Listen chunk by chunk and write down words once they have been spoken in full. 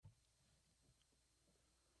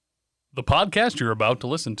The podcast you're about to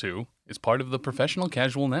listen to is part of the Professional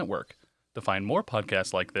Casual Network. To find more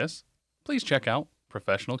podcasts like this, please check out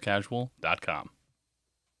professionalcasual.com.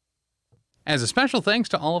 As a special thanks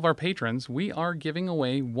to all of our patrons, we are giving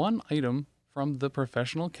away one item from the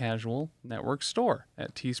Professional Casual Network store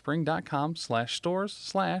at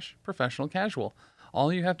teespring.com/stores/professionalcasual.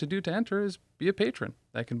 All you have to do to enter is be a patron.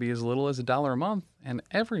 That can be as little as $1 a month, and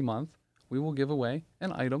every month we will give away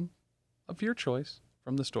an item of your choice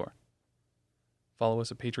from the store. Follow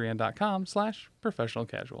us at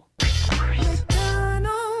patreon.com/professionalcasual.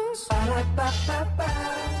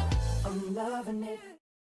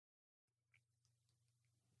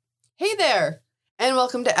 Hey there, and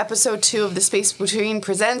welcome to episode 2 of The Space Between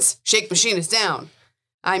presents Shake Machine is Down.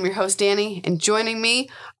 I'm your host, Danny, and joining me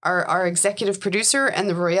are our executive producer and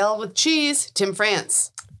the Royale with Cheese, Tim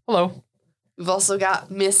France. Hello. We've also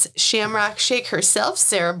got Miss Shamrock Shake herself,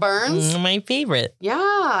 Sarah Burns. My favorite.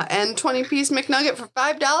 Yeah, and 20-piece McNugget for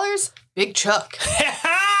 $5, Big Chuck.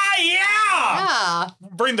 Yeah!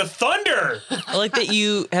 Bring the thunder! I like that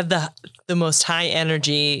you have the most high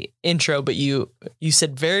energy intro, but you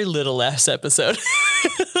said very little last episode. He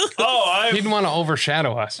didn't want to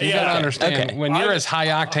overshadow us. You gotta understand, when you're as high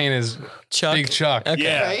octane as Chuck. Big Chuck. Okay.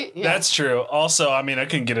 Yeah, Right? Yeah. That's true. Also, I mean, I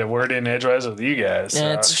couldn't get a word in edgewise with you guys. So.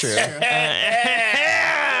 That's true.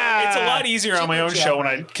 It's a lot easier on my own show when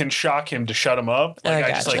I can shock him to shut him up. Like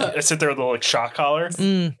I just gotcha. I sit there with a shock collar.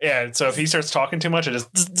 Yeah, and so if he starts talking too much, I just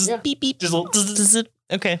Beep, beep. just a little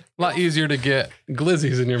Okay. A lot easier to get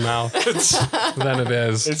glizzies in your mouth than it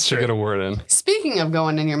is It's to true. get a word in. Speaking of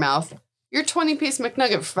going in your mouth, your 20-piece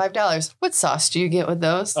McNugget for $5, what sauce do you get with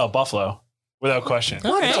those? Oh, buffalo, without question.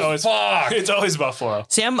 All right. It's always buffalo.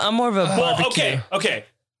 See, I'm more of a Well, barbecue. okay.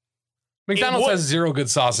 McDonald's What- has 0 good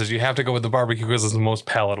sauces. You have to go with the barbecue because it's the most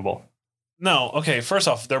palatable. No, okay. First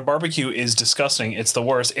off, their barbecue is disgusting. It's the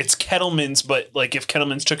worst. It's Kettleman's, but like if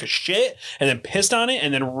Kettleman's took a shit and then pissed on it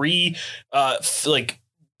and then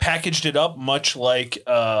packaged it up, much like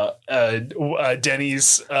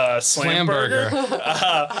Denny's Slam Burger.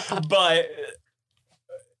 But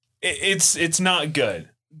it's not good.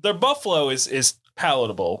 Their buffalo is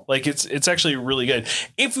palatable. Like it's actually really good.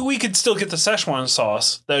 If we could still get the Szechuan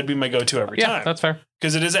sauce, that would be my go-to every Yeah, time. that's fair.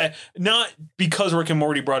 Because it is not because Rick and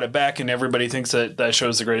Morty brought it back and everybody thinks that show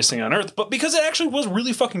is the greatest thing on earth, but because it actually was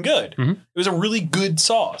really fucking good. Mhm. It was a really good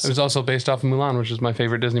sauce. It was also based off of Mulan, which is my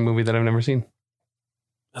favorite Disney movie that I've never seen.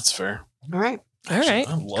 That's fair. All right. All right.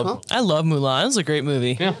 I love Cool. I love Mulan. It's a great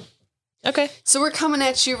movie. Yeah. Okay. So we're coming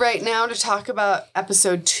at you right now to talk about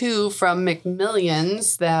episode 2 from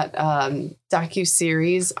McMillions, that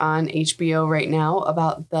docuseries on HBO right now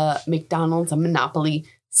about the McDonald's monopoly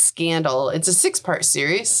scandal. It's a 6-part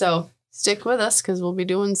series, so stick with us because we'll be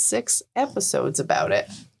doing 6 episodes about it.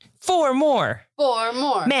 4 more. 4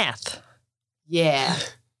 more. Math. Yeah.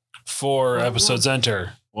 4 episodes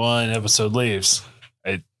enter, 1 episode leaves.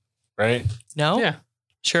 Right? No? Yeah.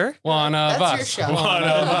 Sure. One of That's us. your show. One of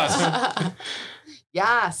us.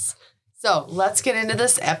 Yes. So let's get into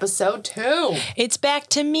this episode 2. It's back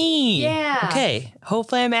to me. Yeah. Okay.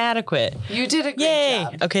 Hopefully I'm adequate. You did a great Yay.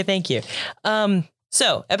 job. Okay, thank you.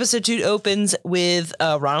 So episode 2 opens with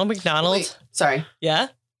Ronald McDonald. Wait, sorry. Yeah?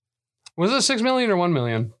 Was it 6 million or 1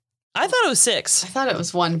 million? I thought it was I 6. thought it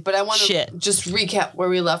was 1, but I want to Shit. just recap where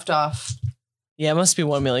we left off. Yeah, it must be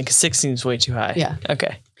 1 million because 6 seems way too high. Yeah.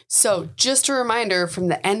 Okay. So just a reminder, from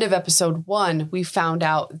the end of episode 1, we found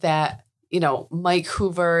out that, Mike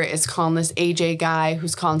Hoover is calling this AJ guy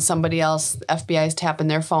who's calling somebody else. The FBI is tapping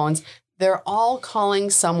their phones. They're all calling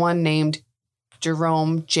someone named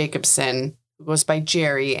Jerome Jacobson, who goes by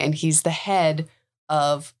Jerry, and he's the head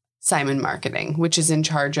of Simon Marketing, which is in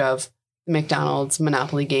charge of the McDonald's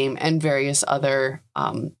Monopoly game and various other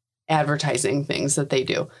advertising things that they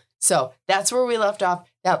do. So that's where we left off,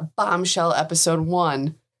 that bombshell episode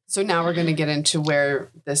 1. So now we're going to get into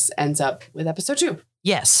where this ends up with episode 2.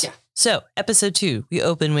 Yes. Yeah. So episode 2, we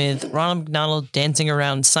open with Ronald McDonald dancing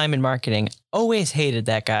around Simon Marketing. Always hated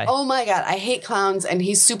that guy. Oh my God, I hate clowns, and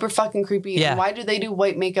he's super fucking creepy. Yeah. And why do they do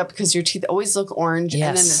white makeup? Because your teeth always look orange. And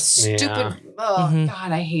then the Yes. stupid, Yeah.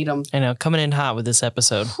 God, I hate him. I know, coming in hot with this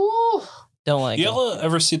episode. Whew. Don't like it. Y'all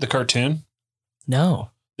ever see the cartoon? No.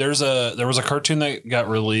 There was a cartoon that got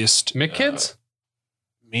released. McKids?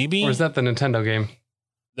 Maybe? Or is that the Nintendo game?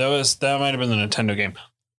 That might have been the Nintendo game.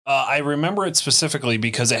 I remember it specifically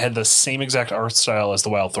because it had the same exact art style as the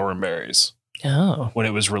Wild Thornberries Oh. when it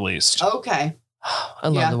was released. Okay. I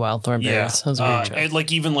love Yeah. the Wild Thornberries. Yeah. That was a weird choice.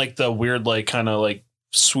 And even the weird kind of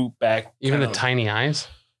swoop back. Even the kinda- tiny eyes?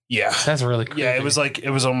 Yeah. That's really creepy. Yeah, it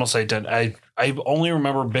was almost identical. I I only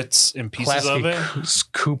remember bits and pieces of it.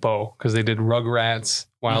 Kupo, because they did Rugrats,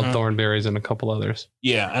 Wild Thornberries, and a couple others.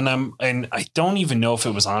 Yeah, and I don't even know if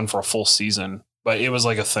it was on for a full season, but it was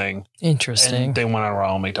like a thing. Interesting. And they went on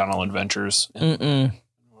Ronald McDonald Adventures. What it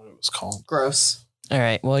was called. Gross. All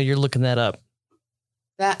right. Well, you're looking that up.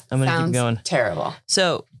 That I'm gonna sounds keep going. terrible.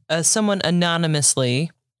 So, someone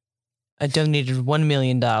anonymously donated $1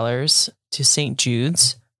 million to St.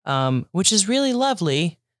 Jude's, which is really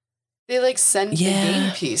lovely. They like send the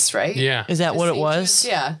game piece, right? Yeah. Is that The what it St. was?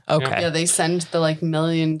 Jude's? Yeah. Okay. Yeah, they send the like $1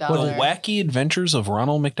 million. The Wacky Adventures of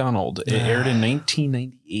Ronald McDonald. It aired in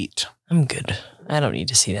 1998. I'm good. I don't need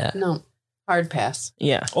to see that. No. Hard pass.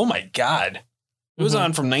 Yeah. Oh my God. It was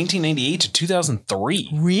on from 1998 to 2003.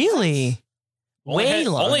 Really? Way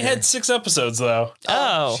longer. Only had 6 episodes though.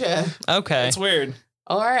 Oh. Shit. Okay. It's weird.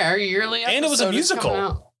 All right, our yearly episode And it was a is musical. coming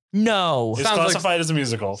out. No. It's Sounds like- classified as a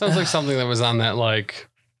musical. Sounds like something that was on that like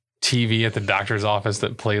TV at the doctor's office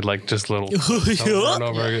that played like just little over and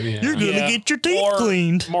over again. Yeah. You're gonna Yeah. get your teeth Or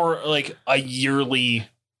cleaned. More like a yearly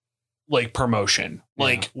like promotion.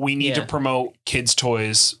 Like we need to promote kids'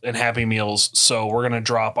 toys and Happy Meals, so we're gonna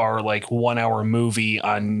drop our like 1 hour movie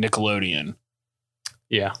on Nickelodeon.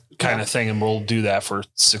 Yeah. Kind of thing, and we'll do that for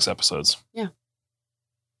 6 episodes. Yeah.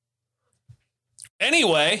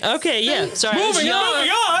 Anyway. Okay, yeah. Sorry. Moving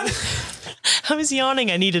on. I was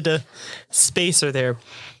yawning. I needed a spacer there.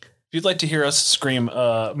 If you'd like to hear us scream,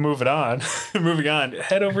 move it on, moving on,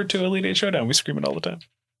 head over to Elite Eight Showdown. We scream it all the time.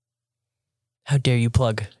 How dare you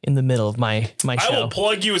plug in the middle of my show? I will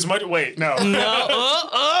plug you as much. Wait, no.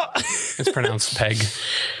 No. It's pronounced Peg.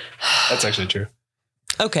 That's actually true.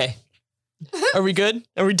 Okay. Are we good?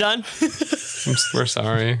 Are we done? We're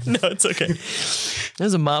sorry. No, it's okay. That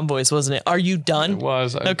was a mom voice, wasn't it? Are you It done?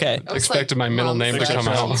 was. I Okay. expected my middle name to come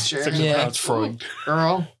out. Yeah. Freud.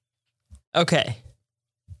 Girl. Okay.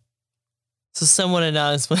 So someone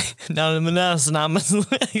anonymously,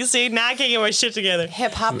 see, now I can't get my shit together.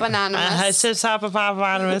 Hip Hop Anonymous.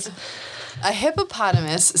 Anonymous. A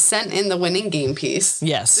hippopotamus sent in the winning game piece to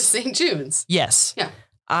Yes. St. Jude's. Yes. Yeah.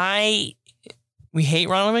 We hate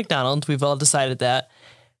Ronald McDonald. We've all decided that.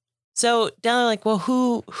 So down there, like, well,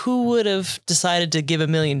 who would have decided to give $1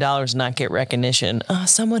 million and not get recognition?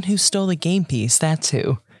 Someone who stole a game piece. That's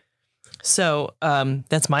who. So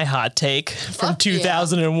that's my hot take from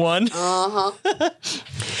 2001. Uh-huh.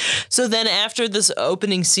 So then after this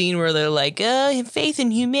opening scene where they're like, faith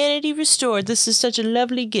in humanity restored. This is such a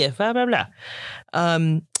lovely gift. Blah, blah, blah.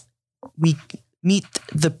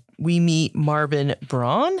 We meet Marvin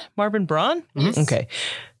Braun. Marvin Braun? Yes. Okay.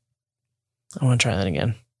 I want to try that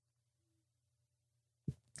again.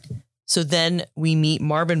 So then we meet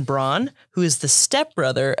Marvin Braun, who is the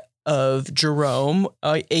stepbrother of Jerome,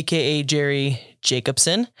 a.k.a. Jerry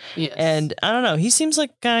Jacobson. Yes. And I don't know, he seems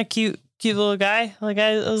like kind of cute little guy. Like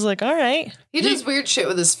I was like, all right. He does weird shit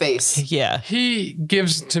with his face. Yeah. He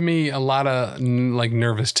gives to me a lot of like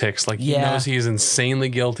nervous tics. Like he knows he is insanely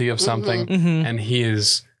guilty of something and he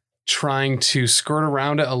is trying to skirt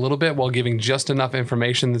around it a little bit while giving just enough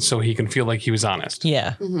information so he can feel like he was honest.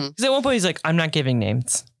 Yeah. Because at one point he's like, I'm not giving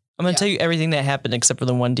names. I'm going to tell you everything that happened except for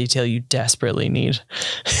the one detail you desperately need.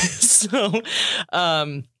 So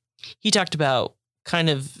he talked about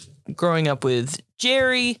kind of growing up with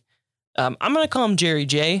Jerry. I'm going to call him Jerry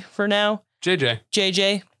J for now.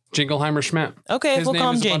 JJ. Jingleheimer Schmidt. Okay, His we'll name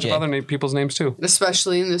call him is a bunch of JJ. other people's names too.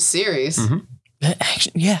 Especially in this series.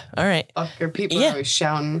 Actually, yeah, all right. Fucker, people are always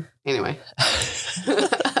shouting. Anyway.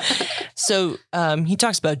 So he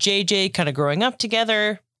talks about JJ kind of growing up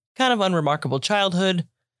together, kind of unremarkable childhood.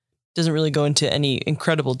 Doesn't really go into any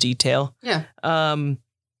incredible detail. Yeah. Kind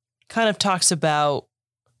of talks about,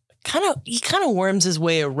 he kind of worms his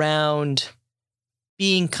way around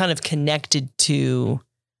being kind of connected to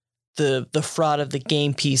the fraud of the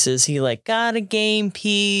game pieces. He like got a game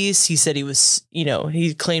piece. He said he was,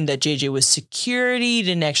 he claimed that JJ was security,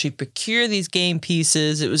 didn't actually procure these game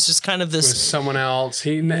pieces. It was just kind of this. It was someone else.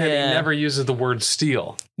 He never uses the word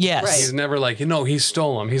steal. Yes. Right. He's never like, he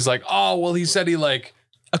stole them. He's like, oh, well, he said he like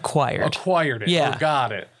acquired it or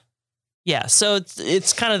got it. Yeah. So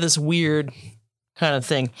it's kind of this weird kind of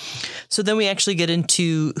thing. So then we actually get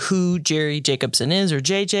into who Jerry Jacobson is, or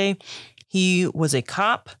JJ. He was a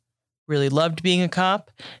cop, really loved being a cop.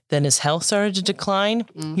 Then his health started to decline.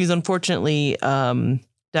 He's unfortunately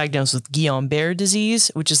diagnosed with Guillain-Barré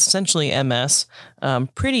disease, which is essentially MS.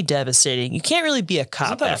 Pretty devastating. You can't really be a cop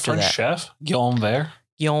Isn't that after a French that. chef? Guillain-Barré?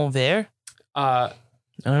 Guillain-Barré?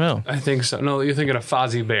 I don't know. I think so. No, you're thinking of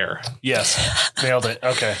Fozzie Bear. Yes. Nailed it.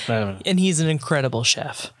 Okay. And he's an incredible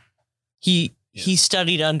chef. He He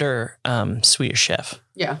studied under Swedish Chef.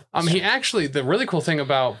 Yeah. He actually, the really cool thing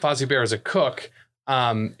about Fozzie Bear as a cook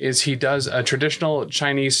is he does a traditional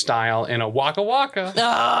Chinese style in a waka waka.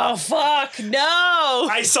 Oh, fuck. No.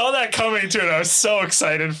 I saw that coming too, and I was so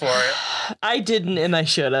excited for it. I didn't, and I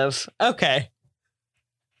should have. Okay.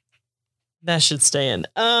 That should stay in.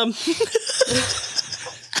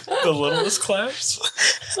 The littlest claps.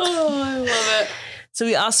 Oh, I love it. So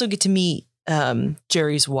we also get to meet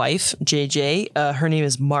Jerry's wife, JJ. Her name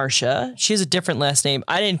is Marcia. She has a different last name.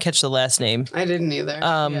 I didn't catch the last name. I didn't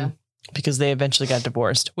either. Because they eventually got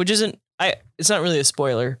divorced, which isn't. It's not really a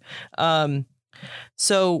spoiler.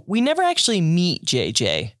 So we never actually meet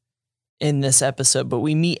JJ in this episode, but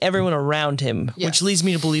we meet everyone around him, which leads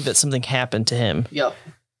me to believe that something happened to him. Yep.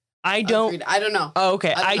 I don't know. Oh,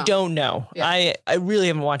 okay. I don't know. Yeah. I really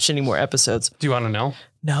haven't watched any more episodes. Do you want to know?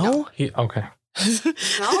 No. Okay. No.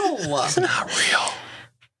 It's not real.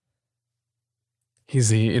 He's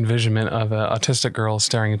the envisionment of an autistic girl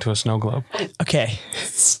staring into a snow globe. Okay.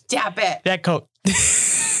 Stop it. That coat.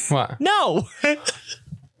 What? No. I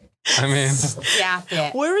mean, stop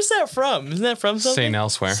it. Where is that from? Isn't that from something? St.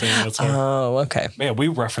 Elsewhere. Oh, okay. Man, we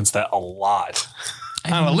referenced that a lot.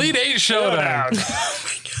 On Elite 8 Showdown.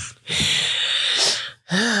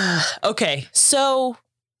 Okay, so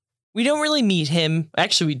we don't really meet him.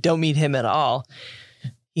 Actually, we don't meet him at all.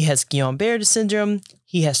 He has Guillain-Barré syndrome.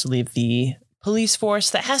 He has to leave the police force.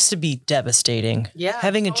 That has to be devastating. Yeah.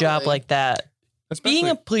 Having a job like that. Especially, being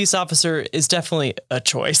a police officer is definitely a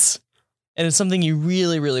choice. And it's something you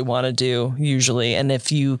really, really want to do, usually. And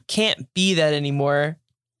if you can't be that anymore,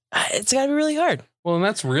 it's got to be really hard. well, and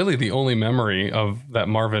that's really the only memory of that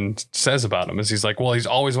Marvin says about him is he's like, well, he's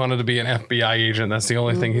always wanted to be an FBI agent. That's the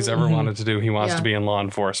only thing he's ever wanted to do. He wants to be in law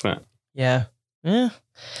enforcement. Yeah. Yeah.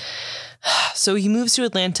 So he moves to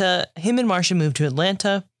Atlanta. Him and Marcia move to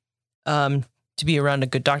Atlanta to be around a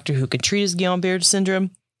good doctor who could treat his Guillain-Barré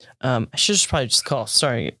syndrome. I should probably just call.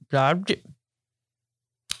 Sorry, I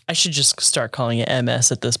should just start calling it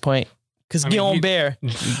MS at this point because Guillain-Barré.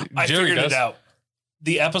 I figured it out.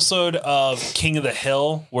 The episode of King of the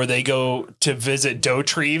Hill where they go to visit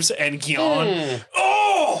Dotrives and Guillain.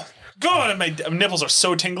 Oh, God, my nipples are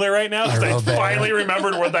so tingly right now because I finally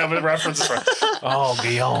remembered what that reference is from. Oh,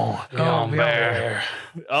 Guillain-Barré.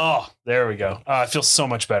 Oh, there we go. I feel so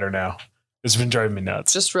much better now. It's been driving me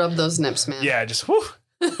nuts. Just rub those nips, man. Yeah, just whoo.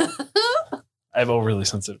 I have overly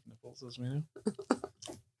sensitive nipples, as we know.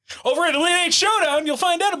 Over at Elite 8 Showdown, you'll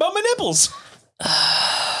find out about my nipples.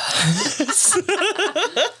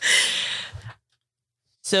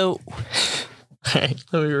 So, all right,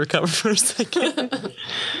 let me recover for a second.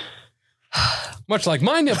 Much like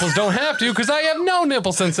my nipples don't have to because I have no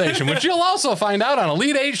nipple sensation, which you'll also find out on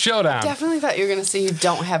Elite 8 Showdown. Definitely thought you were going to say you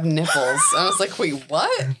don't have nipples. I was like, wait,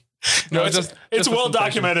 what? No, it's well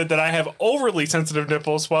documented that I have overly sensitive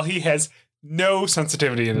nipples while he has no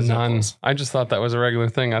sensitivity in his nipples. I just thought that was a regular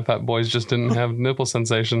thing. I thought boys just didn't have nipple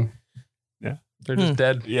sensation. Yeah. They're just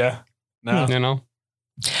dead. Yeah. No. You know?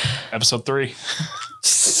 Episode 3.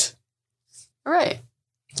 All right.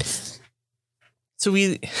 So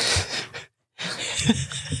we...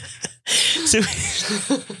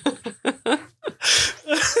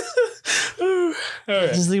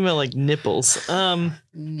 Just think about like nipples.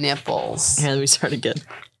 Nipples. Yeah, let me start again.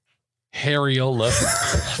 Hariola.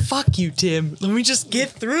 Fuck you, Tim. Let me just get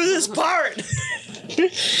through this part.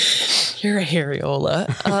 You're a hariola.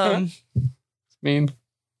 I mean,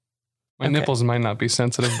 my nipples might not be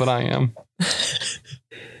sensitive, but I am.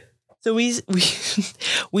 So we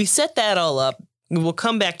set that all up. We'll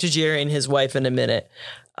come back to Jerry and his wife in a minute.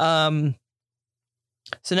 So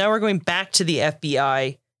now we're going back to the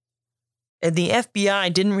FBI. And the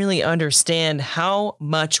FBI didn't really understand how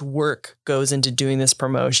much work goes into doing this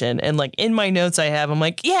promotion. And like in my notes I'm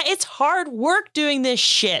like, yeah, it's hard work doing this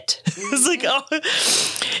shit. It's like,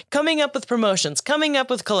 coming up with promotions, coming up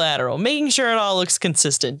with collateral, making sure it all looks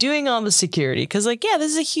consistent, doing all the security. Cause like, yeah,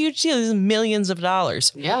 this is a huge deal. This is millions of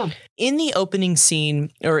dollars. Yeah. In the opening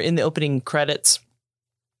scene or in the opening credits,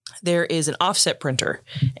 there is an offset printer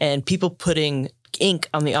and people putting ink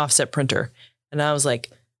on the offset printer. And I was like,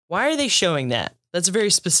 why are they showing that? That's a very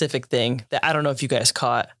specific thing that I don't know if you guys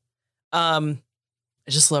caught. I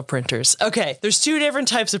just love printers. Okay, there's 2 different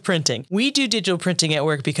types of printing. We do digital printing at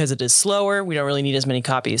work because it is slower. We don't really need as many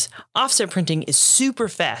copies. Offset printing is super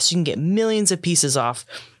fast. You can get millions of pieces off.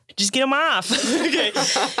 Just get them off. Okay.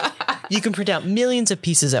 You can print out millions of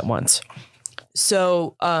pieces at once.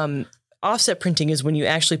 So offset printing is when you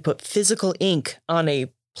actually put physical ink on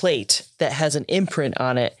a plate that has an imprint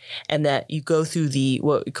on it, and that you go through the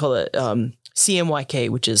what we call it CMYK,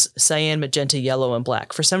 which is cyan, magenta, yellow, and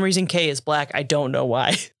black. For some reason, K is black. I don't know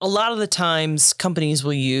why. A lot of the times, companies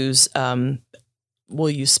will use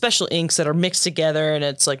special inks that are mixed together, and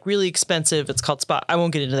it's like really expensive. It's called spot. I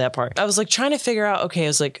won't get into that part. I was like trying to figure out, okay, I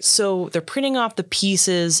was like, so they're printing off the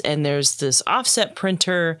pieces and there's this offset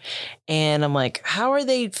printer, and I'm like, how are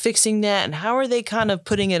they fixing that? And how are they kind of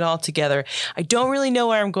putting it all together? I don't really know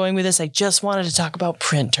where I'm going with this. I just wanted to talk about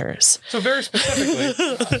printers. So very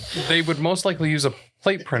specifically, they would most likely use a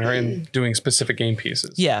plate printer in doing specific game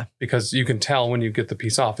pieces. Yeah. Because you can tell when you get the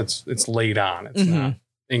piece off, it's laid on. It's not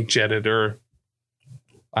ink jetted or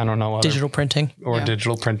I don't know. Digital printing. Or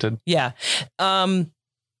digital printed. Yeah. So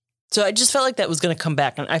I just felt like that was going to come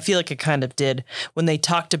back. And I feel like it kind of did when they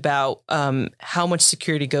talked about how much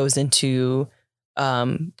security goes into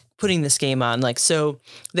putting this game on. Like, so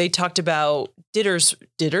they talked about Ditters.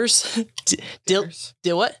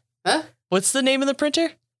 What? Huh? What's the name of the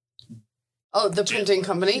printer? Oh, the printing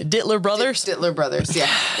company? Dittler Brothers? Dittler Brothers,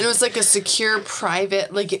 yeah. And it was like a secure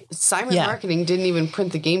private, like Simon Marketing didn't even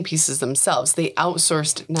print the game pieces themselves. They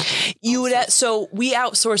outsourced. So we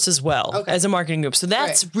outsource as well as a marketing group. So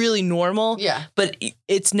that's really normal. Yeah. But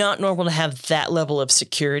it's not normal to have that level of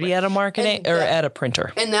security at a marketing or at a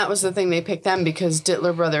printer. And that was the thing, they picked them because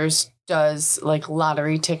Dittler Brothers does like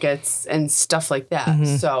lottery tickets and stuff like that.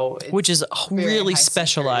 So which is really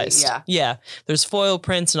specialized. Security, yeah. There's foil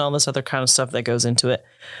prints and all this other kind of stuff that goes into it.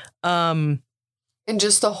 And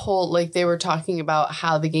just the whole, like they were talking about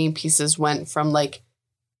how the game pieces went from like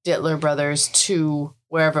Dittler Brothers to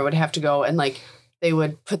wherever it would have to go. And like they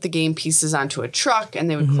would put the game pieces onto a truck and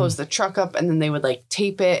they would close the truck up and then they would like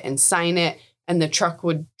tape it and sign it. And the truck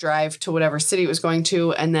would drive to whatever city it was going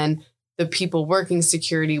to. And then the people working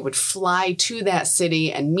security would fly to that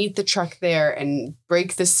city and meet the truck there and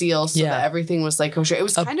break the seal so that everything was like kosher. It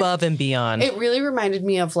was kind above and beyond. It really reminded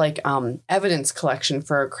me of like evidence collection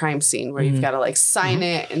for a crime scene where you've got to like sign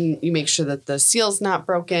it and you make sure that the seal's not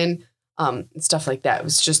broken, and stuff like that. It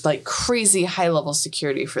was just like crazy high level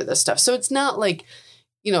security for this stuff. So it's not like,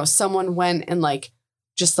 you know, someone went and like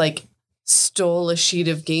just like stole a sheet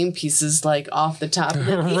of game pieces like off the top of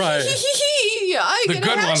the right. The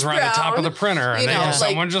good ones were on the top of the printer, and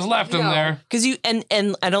someone just left them there. Because you and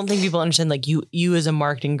I don't think people understand. Like you as a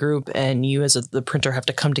marketing group and you as the printer have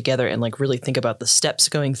to come together and like really think about the steps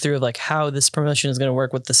going through, like how this promotion is going to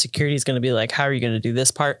work, what the security is going to be like, how are you going to do this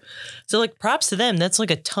part. So like props to them. That's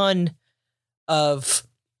like a ton of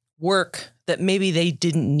work that maybe they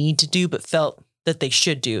didn't need to do, but felt that they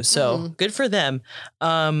should do. So good for them.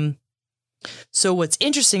 So what's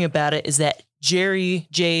interesting about it is that Jerry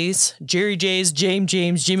J's,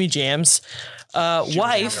 Jimmy Jam's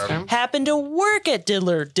wife happened to work at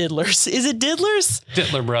Diddler's. Is it Diddler's?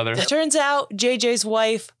 Dittler Brothers. It turns out JJ's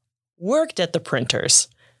wife worked at the printers.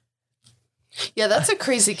 Yeah, that's a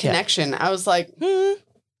crazy connection. I was like,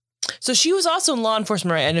 So she was also in law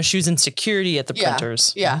enforcement, right? I know she was in security at the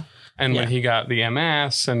printers. Yeah. And when he got the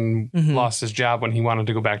MS and lost his job when he wanted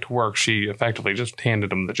to go back to work, she effectively just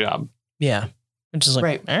handed him the job. Yeah. Which is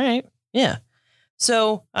like, all right. Yeah.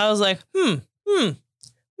 So I was like, But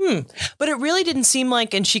it really didn't seem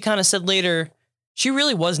like, and she kind of said later, she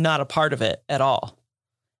really was not a part of it at all.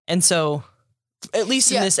 And so, at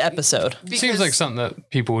least in this episode. Seems like something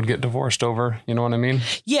that people would get divorced over. You know what I mean?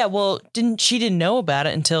 Yeah, well, she didn't know about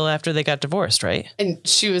it until after they got divorced, right? And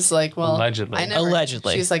she was like, well,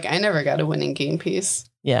 Allegedly. She's like, I never got a winning game piece.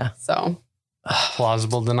 Yeah. So.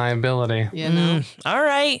 Plausible deniability. You know? All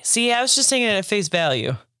right. See, I was just taking it at face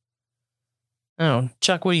value. Oh,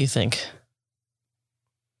 Chuck, what do you think?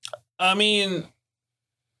 I mean,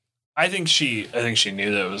 I think she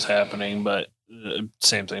knew that was happening, but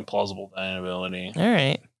same thing, plausible deniability. All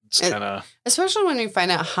right. It's kind of, especially when we find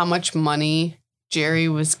out how much money Jerry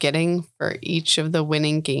was getting for each of the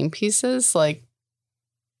winning game pieces. Like,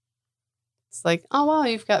 it's like, oh wow,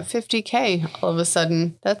 you've got $50K all of a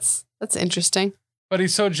sudden. That's interesting. But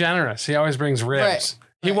he's so generous. He always brings ribs. Right.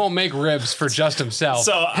 He won't make ribs for just himself.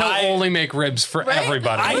 So he'll only make ribs for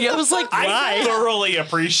everybody. I was like, why? I thoroughly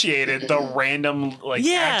appreciated the random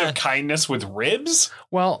act of kindness with ribs.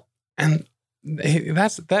 Well, and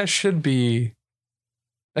that should be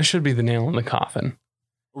the nail in the coffin.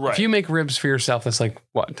 Right. If you make ribs for yourself, that's like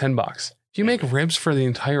what, $10. If you make ribs for the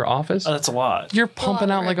entire office, that's a lot. You're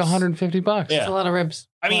pumping out like $150. Yeah, that's a lot of ribs.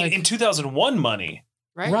 I mean, in 2001 money.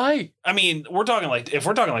 Right. I mean, if we're talking like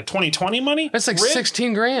 2020 money, that's like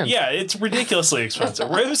 $16,000. Yeah, it's ridiculously expensive.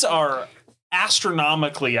 Ribs are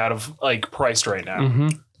astronomically out of priced right now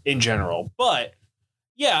in general. But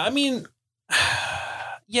yeah, I mean,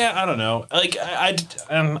 Yeah, I don't know. Like I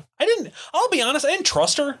didn't. I'll be honest. I didn't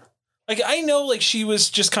trust her. Like I know, like she was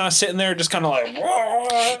just kind of sitting there, just kind of like.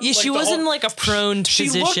 Yeah, she was in like a prone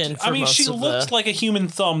position. She looked like a human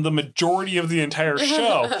thumb the majority of the entire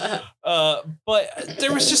show. But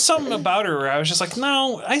there was just something about her where I was just like,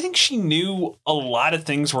 no, I think she knew a lot of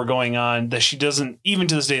things were going on that she doesn't, even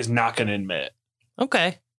to this day, is not going to admit.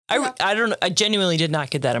 Okay. I genuinely did not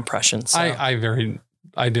get that impression. So.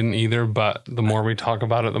 I didn't either, but the more we talk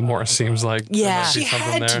about it, the more it seems like she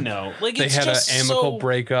had to know. Like they had an amicable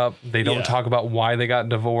breakup. They don't talk about why they got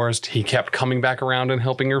divorced. He kept coming back around and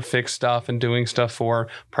helping her fix stuff and doing stuff for her,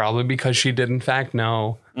 probably because she did in fact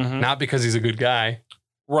know, not because he's a good guy.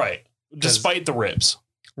 Right. Despite the ribs.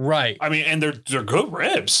 Right. I mean, and they're good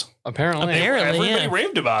ribs. Apparently, everybody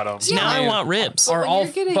raved about them. Yeah, now I want ribs.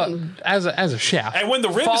 But as a chef, and when the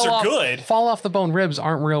ribs are good, fall off the bone ribs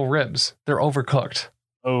aren't real ribs. They're overcooked.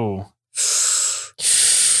 Oh,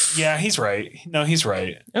 yeah, he's right. No, he's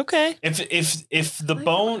right. Okay. If the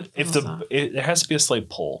bone, there has to be a slight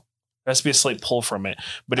pull. There has to be a slight pull from it.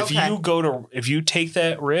 But if you take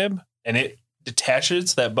that rib and it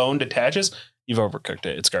detaches, that bone detaches, you've overcooked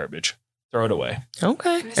it. It's garbage. Throw it away.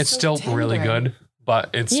 Okay. It's still really good,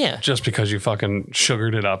 but it's just because you fucking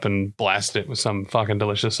sugared it up and blasted it with some fucking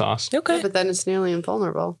delicious sauce. Okay. Yeah, but then it's nearly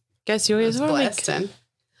invulnerable. Guess you always want blasting.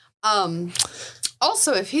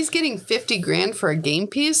 Also, if he's getting $50,000 for a game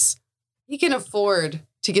piece, he can afford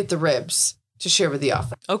to get the ribs to share with the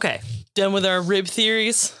office. Okay. Done with our rib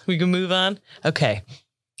theories. We can move on. Okay.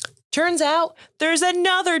 Turns out there's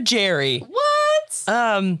another Jerry.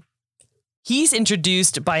 What? He's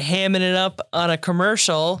introduced by hamming it up on a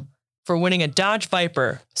commercial for winning a Dodge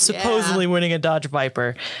Viper, supposedly winning a Dodge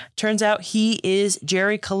Viper. Turns out he is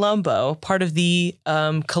Jerry Colombo, part of the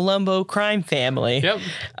Colombo crime family. Yep.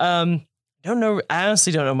 I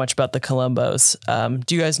honestly don't know much about the Colombos.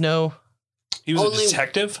 Do you guys know? He was a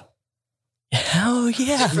detective? Oh,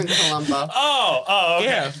 yeah. Different Colombo. Oh, okay.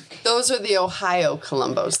 Yeah. Those are the Ohio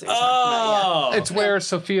Colombos they're talking about, It's where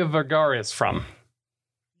Sofia Vergara is from.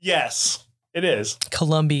 Yes, it is.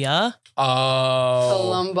 Colombia? Oh.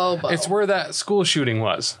 Colombo. It's where that school shooting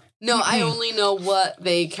was. No, I only know what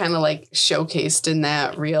they kind of like showcased in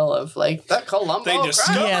that reel of like the Colombo. They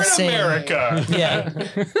discovered America. Yeah.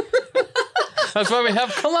 That's why we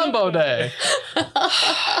have Colombo Day.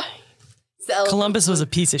 Columbus was a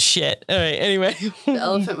piece of shit. All right, anyway. The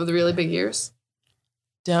elephant with really big ears.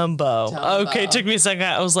 Dumbo. Okay, took me a second.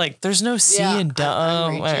 I was like, there's no C in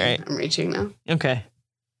Dumbo. All right. I'm reaching now. Okay.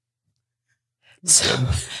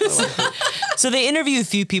 So they interview a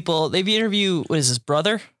few people. They've interviewed, what is his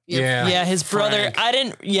brother? Yeah, his brother. Frank.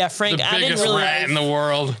 Frank. The I didn't biggest really. rat in the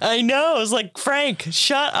world. I know. I was like, Frank,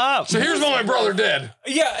 shut up. So here's what my brother did.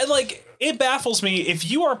 Yeah, like it baffles me if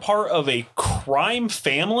you are part of a crime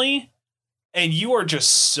family and you are just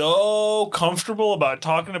so comfortable about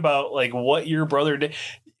talking about like what your brother did.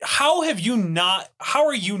 How are you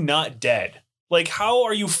not dead? Like, how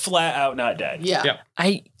are you flat out not dead? Yeah.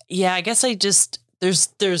 I guess I just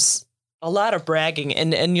there's a lot of bragging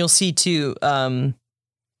and you'll see too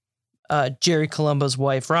Jerry Colombo's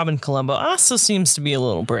wife, Robin Colombo, also seems to be a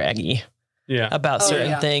little braggy about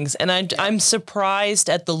certain things. And I'm surprised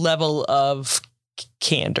at the level of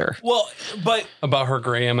candor. Well, but about her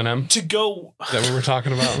gray M&M to go that we were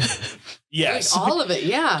talking about. Yes. Like all of it,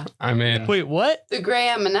 yeah. I mean, wait, what? The gray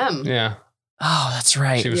M&M. Yeah. Oh, that's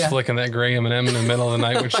right. She was flicking that gray M&M in the middle of the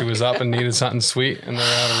night when she was up and needed something sweet, and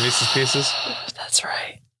they're out of Reese's Pieces. That's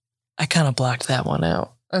right. I kind of blocked that one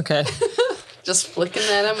out. Okay. Just flicking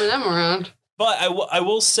that M&M around. But I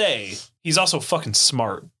will say he's also fucking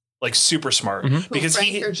smart, like super smart, because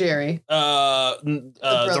Frank or Jerry? The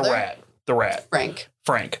rat.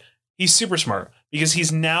 Frank. He's super smart because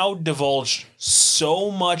he's now divulged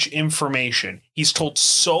so much information. He's told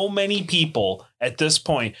so many people at this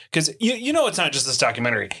point, because you know it's not just this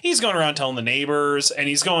documentary. He's going around telling the neighbors, and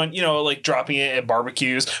he's going, like dropping it at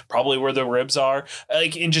barbecues, probably where the ribs are,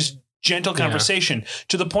 like in just gentle conversation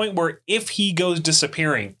to the point where if he goes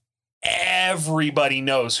disappearing, everybody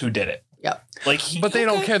knows who did it. Yep. But they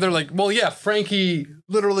don't care. They're like, well, yeah, Frankie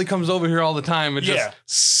literally comes over here all the time and just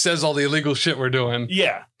says all the illegal shit we're doing.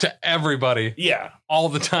 Yeah. To everybody. Yeah. All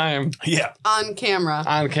the time. Yeah. On camera.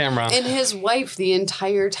 And his wife, the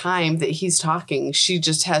entire time that he's talking, she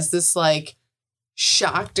just has this like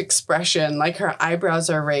shocked expression, like her eyebrows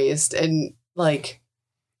are raised and like.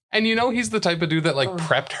 And he's the type of dude that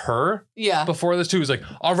prepped her before this too. He's like,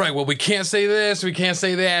 all right, well, we can't say this, we can't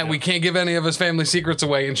say that, we can't give any of his family secrets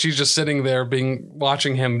away. And she's just sitting there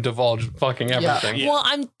watching him divulge fucking everything. Yeah.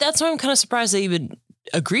 Well, that's why I'm kind of surprised they even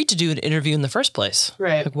agreed to do an interview in the first place.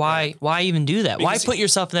 Right. Like why even do that? Because why put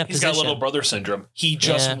yourself in that position? He's got little brother syndrome. He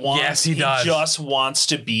just wants. Yes, he does. Just wants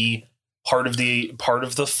to be part of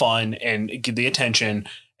the fun and get the attention,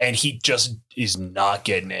 and he just is not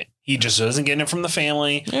getting it. He just isn't getting it from the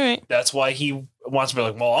family. All right. That's why he wants to be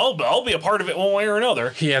like, well, I'll be a part of it one way or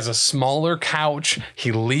another. He has a smaller couch.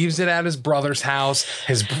 He leaves it at his brother's house.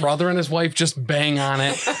 His brother and his wife just bang on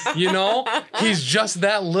it. You know, he's just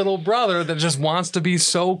that little brother that just wants to be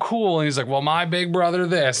so cool. And he's like, well, my big brother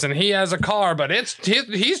this, and he has a car, but he's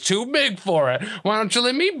too big for it. Why don't you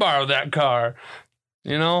let me borrow that car?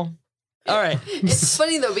 You know? All right. It's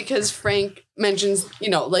funny though, because Frank mentions,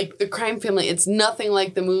 like the crime family, it's nothing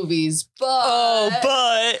like the movies,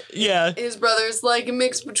 but yeah. his brother's like a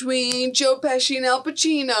mix between Joe Pesci and Al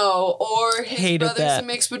Pacino, or his brother's a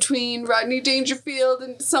mix between Rodney Dangerfield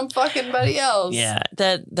and some fucking buddy else. Yeah,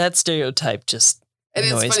 that stereotype just annoys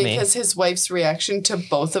me. And it's funny because his wife's reaction to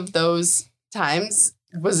both of those times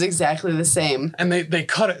was exactly the same. And they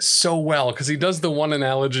cut it so well because he does the one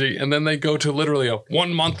analogy and then they go to literally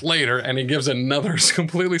 1 month later and he gives another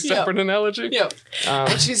completely separate analogy. Yep.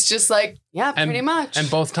 And she's just like, yeah, pretty much.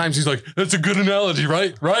 And both times he's like, that's a good analogy,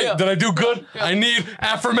 right? Right? Yep. Did I do good? Yep. I need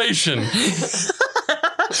affirmation.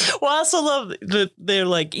 Well, I also love that they're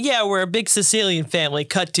like, yeah, we're a big Sicilian family.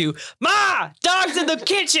 Cut to, Ma, dog's in the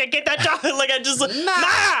kitchen. Get that dog. Like, I just,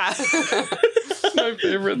 Ma. My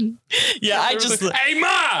favorite. Yeah, I just, hey,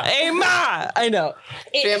 Ma! Hey, Ma. I know.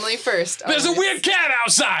 Family first. There's a weird cat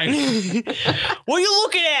outside. What are you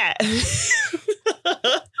looking at?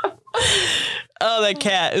 Oh, that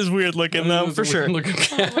cat is weird looking, though, for sure. Looking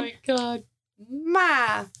cat. Oh, my God.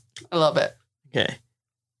 Ma. I love it. Okay.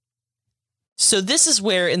 So this is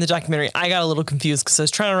where in the documentary I got a little confused because I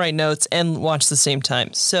was trying to write notes and watch at the same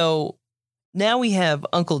time. So now we have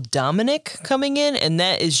Uncle Dominic coming in, and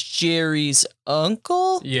that is Jerry's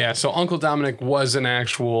uncle. Yeah, so Uncle Dominic was an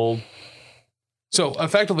actual... So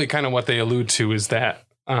effectively kind of what they allude to is that...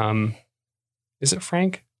 is it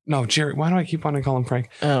Frank? No, Jerry. Why do I keep wanting to call him Frank?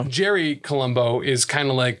 Oh. Jerry Colombo is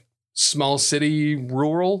kind of like small city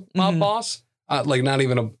rural mob boss. Like not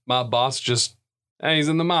even a mob boss, just... he's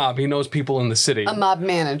in the mob. He knows people in the city. A mob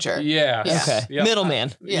manager. Yeah. Okay. Yep.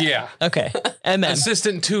 Middleman. Yeah. Okay. MM.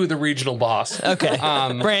 Assistant to the regional boss. Okay.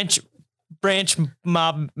 Branch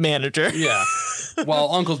mob manager. Yeah.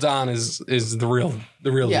 While Uncle Don is the real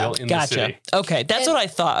deal in the city. Okay. That's what I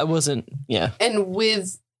thought. I wasn't. Yeah. And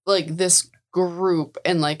with like this group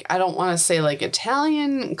and like, I don't want to say like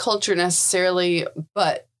Italian culture necessarily,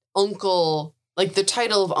 but uncle, like the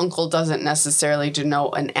title of uncle doesn't necessarily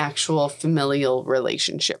denote an actual familial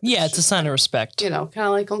relationship. Yeah. It's a sign of respect. kind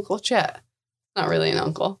of like Uncle Chet. Not really an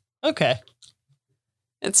uncle. Okay.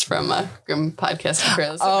 It's from a Grim Podcast.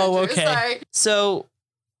 Oh, Adventures. okay. Sorry. So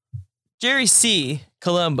Jerry C.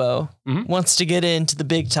 Colombo wants to get into the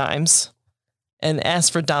big times and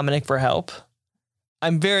ask for Dominic for help.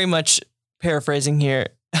 I'm very much paraphrasing here.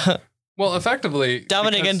 Well, effectively,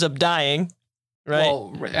 Dominic ends up dying, right?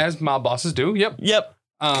 Well, as mob bosses do. Yep. Yep.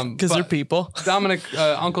 Because they're people. Dominic,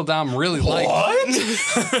 Uncle Dom really liked.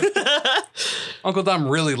 What? Uncle Dom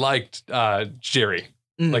really liked Jerry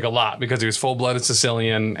like a lot because he was full-blooded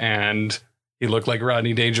Sicilian and he looked like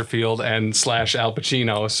Rodney Dangerfield and / Al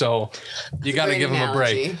Pacino. So you got to give him a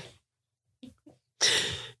break.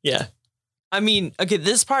 Yeah. I mean, okay,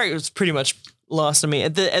 this part was pretty much lost on me.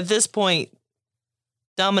 At this point,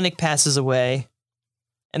 Dominic passes away,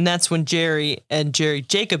 and that's when Jerry and Jerry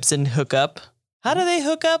Jacobson hook up. How do they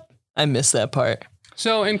hook up? I missed that part.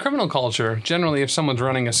 So in criminal culture, generally, if someone's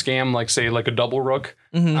running a scam, like say like a double rook,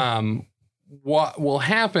 what will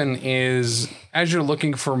happen is as you're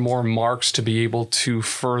looking for more marks to be able to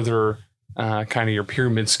further kind of your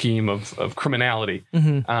pyramid scheme of criminality,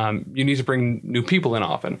 you need to bring new people in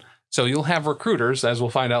often. So you'll have recruiters, as we'll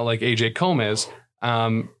find out, like AJ Gomez.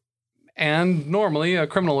 And normally a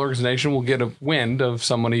criminal organization will get a wind of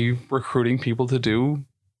somebody recruiting people to do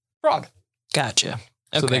fraud. Gotcha.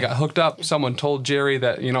 Okay. So they got hooked up. Someone told Jerry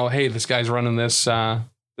that, hey, this guy's running this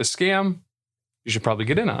scam. You should probably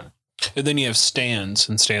get in on it. And then you have stands,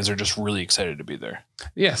 and stands are just really excited to be there.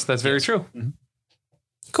 Yes, that's very true. Mm-hmm.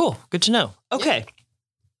 Cool. Good to know. Okay.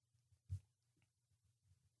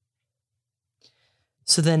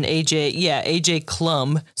 So then AJ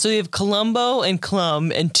Clum. So you have Columbo and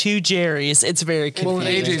Clum and two Jerrys. It's very confusing. Well,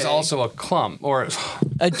 and AJ's also a Clum, or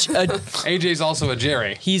AJ's also a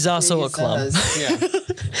Jerry. He's also a Clum. Yeah.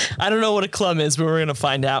 I don't know what a Clum is, but we're going to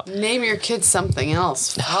find out. Name your kid something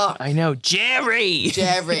else. Fuck. I know. Jerry.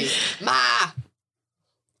 Jerry. Ma.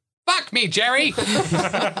 Fuck me, Jerry.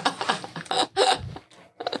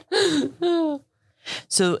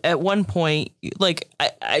 So at one point, like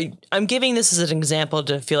I'm giving this as an example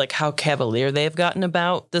to feel like how cavalier they have gotten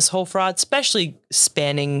about this whole fraud, especially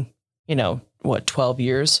spanning, 12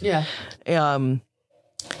 years. Yeah.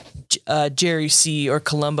 Jerry C. or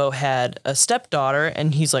Columbo had a stepdaughter,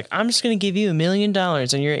 and he's like, I'm just going to give you $1 million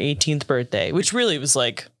on your 18th birthday, which really was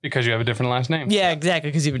like... Because you have a different last name. Yeah, exactly,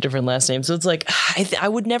 because you have a different last name. So it's like, I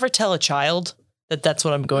would never tell a child that that's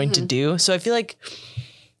what I'm going to do. So I feel like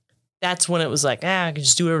that's when it was like, I can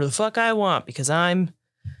just do whatever the fuck I want because I'm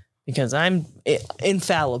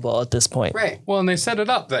infallible at this point. Right. Well, and they set it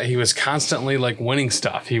up that he was constantly like winning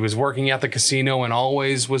stuff. He was working at the casino and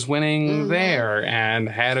always was winning there, and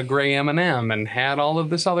had a gray M&M and had all of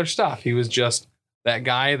this other stuff. He was just that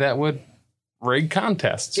guy that would rig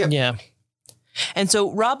contests. Yep. Yeah. And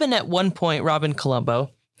so Robin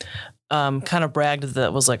Columbo, kind of bragged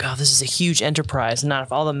that was like, oh, this is a huge enterprise. Not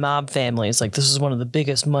if all the mob families, like this is one of the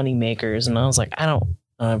biggest money makers. And I was like, I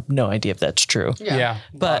have no idea if that's true. Yeah.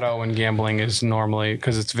 But lotto and gambling is normally,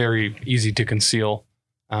 because it's very easy to conceal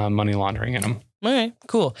money laundering in them. Okay,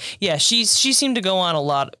 cool. Yeah, she seemed to go on a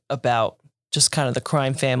lot about just kind of the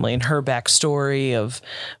crime family and her backstory of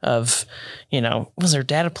was her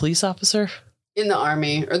dad a police officer? In the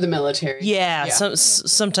army or the military. Yeah.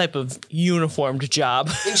 Some type of uniformed job.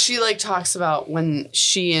 And she like talks about when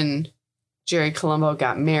she and Jerry Columbo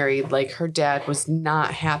got married, like her dad was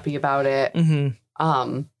not happy about it.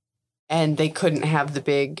 Mm-hmm. And they couldn't have the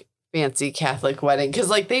big fancy Catholic wedding because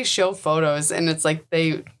like they show photos and it's like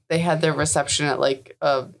they had their reception at like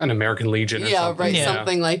an American Legion or something. Right, Yeah.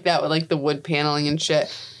 something like that with like the wood paneling and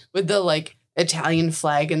shit with the like Italian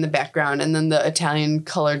flag in the background and then the Italian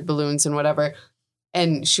colored balloons and whatever.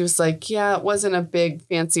 And she was like, yeah, it wasn't a big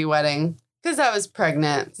fancy wedding because I was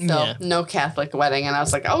pregnant, so no Catholic wedding. And I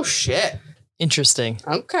was like, oh shit. Interesting.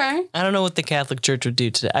 Okay. I don't know what the Catholic Church would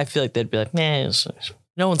do today. I feel like they'd be like, nah,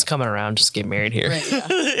 no one's coming around. Just get married here. Right,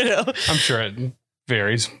 yeah. I'm sure it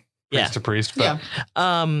varies priest to priest. But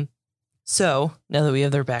Yeah. So now that we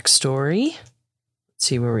have their backstory, let's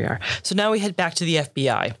see where we are. So now we head back to the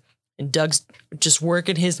FBI. And Doug's just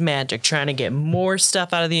working his magic, trying to get more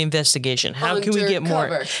stuff out of the investigation. How can we get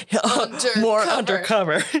more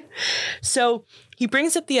undercover? So he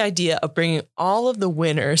brings up the idea of bringing all of the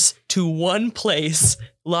winners to one place,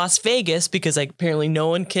 Las Vegas, because like apparently no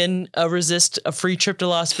one can resist a free trip to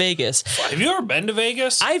Las Vegas. Have you ever been to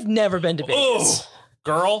Vegas? I've never been to Vegas. Oh,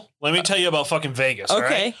 girl, let me tell you about fucking Vegas. Okay,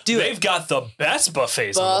 right? do it. They've got the best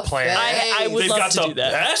buffets on the planet. I would They've love got to the do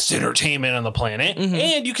that. best entertainment on the planet, Mhm.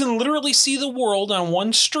 and you can literally see the world on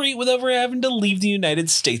one street without ever having to leave the United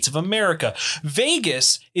States of America.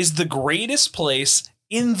 Vegas is the greatest place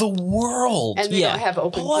in the world. And they don't have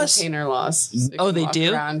open Plus- container laws. So you Oh, can they walk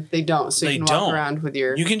do? around. They don't. So you They can don't. walk around with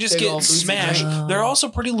your. You can just big get old boozy smashed. drink. They're also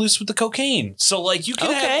pretty loose with the cocaine. So like you can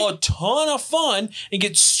Okay. have a ton of fun and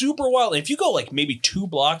get super wild. If you go like maybe 2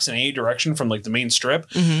 blocks in any direction from like the main strip,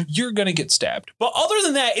 Mhm. you're going to get stabbed. But other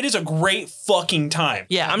than that, it is a great fucking time.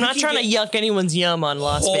 Yeah, I'm You not can trying to get yuck anyone's yum on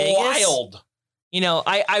Las Vegas. wild.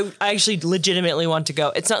 I actually legitimately want to go.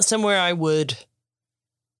 It's not somewhere I would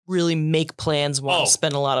really make plans, want Oh. to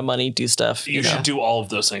spend a lot of money, do stuff. You should do all of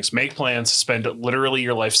those things. Make plans, spend literally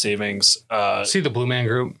your life savings. see the Blue Man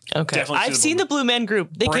Group. Okay. Definitely see I've the seen the Blue Man Group.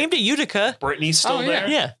 They Brit- came to Utica. Brittany's still Oh, yeah. there.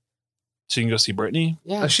 Yeah. So you can go see Brittany.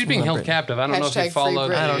 Yeah. She's being held captive. I don't know if Hashtag you followed.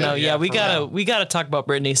 free I don't know. Yeah, we for real. gotta talk about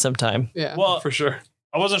Brittany sometime. Yeah. Well, For sure.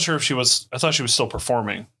 I wasn't sure if she was. I thought she was still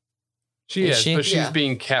performing. She Is is, she? but she's Yeah.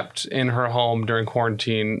 being kept in her home during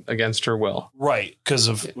quarantine against her will. Right, because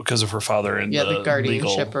of her father and Yeah, the the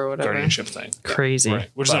guardianship legal or whatever. guardianship thing. Crazy. Right,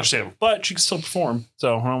 which is Wow. understandable. But she can still perform,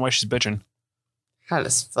 so I don't know why she's bitching. Hot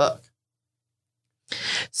as fuck.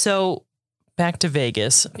 So back to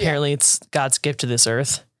Vegas. Apparently it's God's gift to this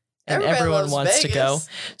earth. And Everybody everyone loves wants to go. Vegas.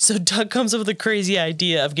 So Doug comes up with a crazy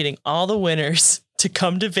idea of getting all the winners to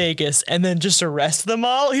come to Vegas and then just arrest them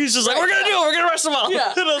all. He's just like, Right, we're going to yeah. do it. We're going to arrest them all.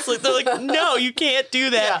 Yeah. And I was like, they're like, no, you can't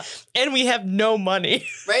do that. And we have no money.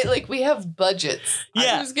 Right? Like we have budgets.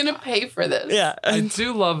 Yeah. Who's gonna pay for this? Yeah. I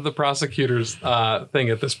do love the prosecutor's thing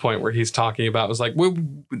at this point where he's talking about was like,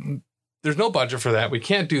 there's no budget for that. We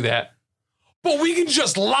can't do that. But we can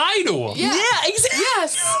just lie to them. Yeah. Exactly.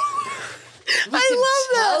 Yes. We I can love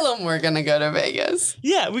that. Tell them we're gonna go to Vegas.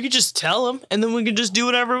 Yeah, we could just tell them and then we can just do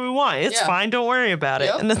whatever we want. It's Yeah. fine. Don't worry about it.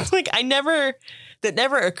 Yep. And that's like, that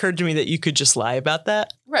never occurred to me that you could just lie about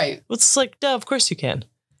that. Right. It's like, duh, of course you can.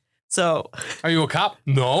 So, Are you a cop?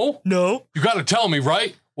 No. no. You got to tell me,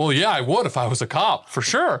 right? Well, yeah, I would if I was a cop, for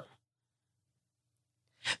sure.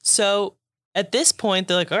 So at this point,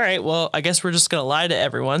 they're like, all right, well, I guess we're just going to lie to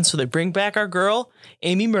everyone. So they bring back our girl,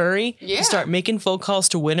 Amy Murray, Yeah. and start making phone calls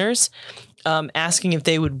to winners. asking if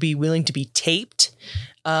they would be willing to be taped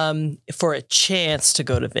for a chance to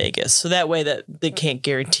go to Vegas. So that way that they can't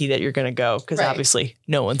guarantee that you're going to go because obviously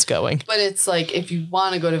no one's going. But it's like, if you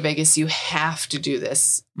want to go to Vegas, you have to do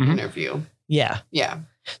this interview. Yeah. Yeah.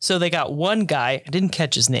 So they got one guy. I didn't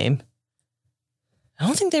catch his name. I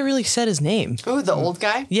don't think they really said his name. Oh, the old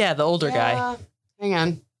guy? Yeah, the older guy.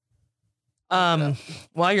 Hang on.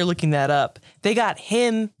 While you're looking that up, they got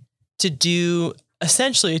him to do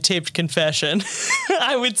essentially a taped confession,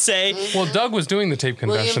 I would say. Well, Doug was doing the tape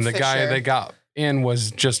confession. The guy they got in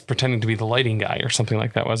was just pretending to be the lighting guy or something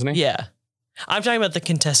like that, wasn't he? Yeah. I'm talking about the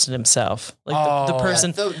contestant himself. Like the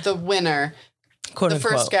person. Yeah, the winner. Quote the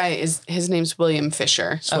unquote. First guy his name's William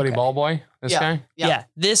Fisher. Sweaty ball boy, this guy? Yeah.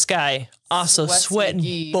 This guy also Sweats sweating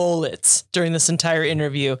McGee. bullets during this entire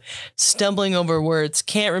interview, stumbling over words,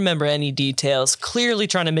 can't remember any details, clearly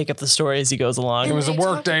trying to make up the story as he goes along. It was a they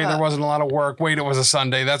work talk day. about- There wasn't a lot of work. Wait, it was a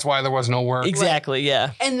Sunday. That's why there was no work. Exactly,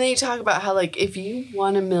 yeah. And they talk about how, like, if you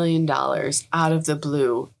won $1 million out of the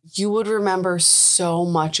blue, you would remember so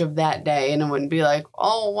much of that day. And it wouldn't be like,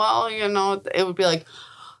 oh, well, it would be like,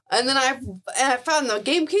 and then I found the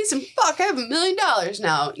game keys and fuck, I have $1 million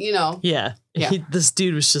now, Yeah. Yeah. This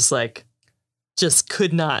dude was just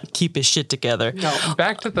could not keep his shit together. No.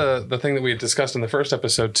 Back to the thing that we had discussed in the first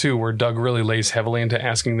episode, too, where Doug really lays heavily into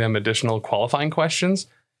asking them additional qualifying questions.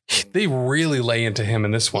 They really lay into him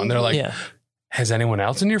in this one. They're like, has anyone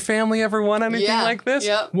else in your family ever won anything like this?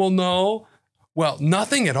 Yep. Well, no. Well,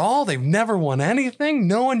 nothing at all. They've never won anything.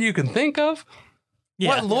 No one you can think of. Yeah.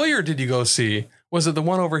 What lawyer did you go see? Was it the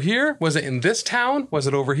one over here? Was it in this town? Was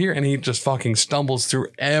it over here? And he just fucking stumbles through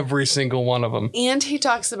every single one of them. And he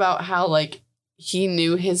talks about how, like, he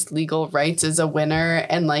knew his legal rights as a winner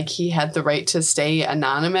and, like, he had the right to stay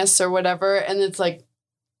anonymous or whatever. And it's like,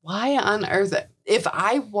 why on earth? If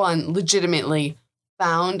I won, legitimately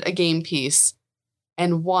found a game piece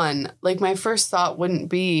and won, like, my first thought wouldn't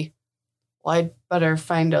be, well, I'd better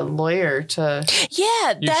find a lawyer to...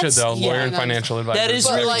 Yeah, You should, though. Lawyer and financial advisor. That is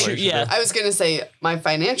really true, yeah. I was going to say my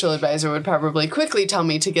financial advisor would probably quickly tell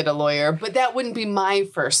me to get a lawyer, but that wouldn't be my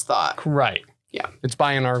first thought. Right. Yeah. It's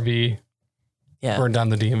buy an RV, Yeah. burn down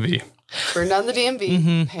the DMV. Burn down the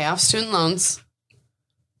DMV, pay off student loans.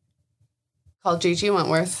 Call JG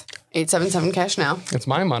Wentworth, 877 cash now. It's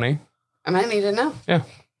my money. I might need it now. Yeah.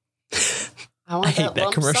 I want I hate that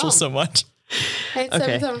lump commercial sum. so much.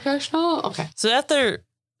 877 cash now. Okay. So after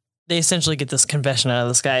they essentially get this confession out of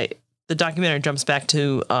this guy, the documentary jumps back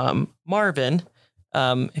to Marvin,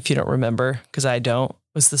 if you don't remember, because I don't,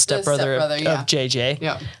 was the stepbrother of JJ.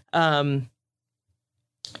 Yeah.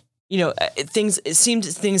 It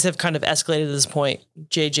seems things have kind of escalated to this point.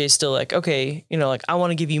 JJ's still like, okay, like, I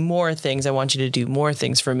want to give you more things. I want you to do more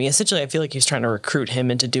things for me. Essentially, I feel like he's trying to recruit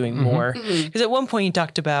him into doing more. Because at one point he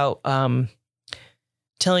talked about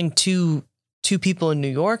telling two people in New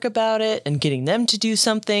York about it and getting them to do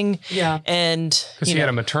something. Yeah. And Because he had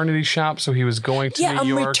a maternity shop, so he was going to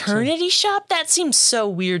New York. A maternity shop? That seems so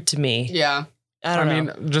weird to me. Yeah. I don't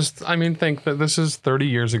know. Think that this is 30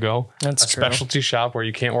 years ago. That's a true. specialty shop where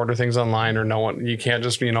you can't order things online or you can't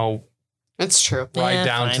just, It's true. ride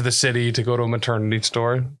down to the city to go to a maternity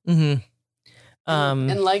store. Mm-hmm.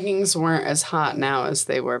 And leggings weren't as hot now as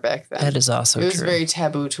they were back then. That is also true. It was true. very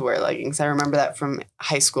taboo to wear leggings. I remember that from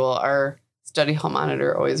high school. Our study hall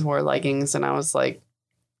monitor always wore leggings, and I was like,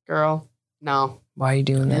 girl, no. Why are you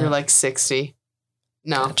doing that? You're like 60.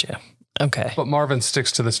 No. Gotcha. Okay. But Marvin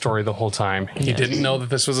sticks to the story the whole time. He didn't know that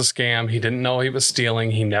this was a scam. He didn't know he was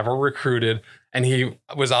stealing. He never recruited. And he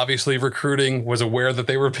was obviously recruiting, was aware that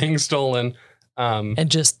they were being stolen.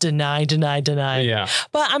 And just deny. Yeah.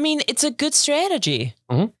 But I mean, it's a good strategy.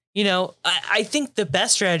 Mm-hmm. I think the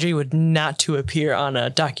best strategy would not to appear on a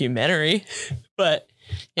documentary, but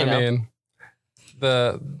you know. I mean,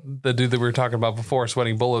 the dude that we were talking about before,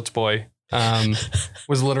 Sweating Bullets Boy,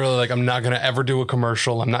 was literally like, I'm not going to ever do a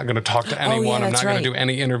commercial. I'm not going to talk to anyone. I'm not going to do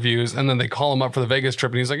any interviews. And then they call him up for the Vegas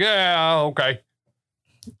trip and he's like, yeah, okay.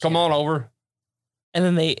 Come on over. And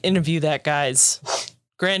then they interview that guy's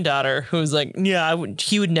granddaughter who's like, yeah,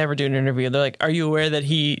 he would never do an interview. They're like, are you aware that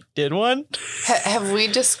he did one? Have we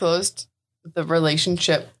disclosed the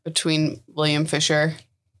relationship between William Fisher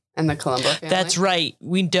and the Colombo family? That's right.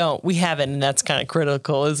 We don't. We haven't. And that's kind of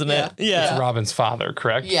critical, isn't it? Yeah. It's Robin's father,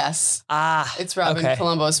 correct? Yes. It's Robin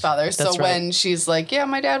Colombo's father. That's so right. when she's like, yeah,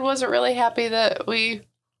 my dad wasn't really happy that we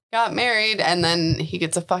got married, and then he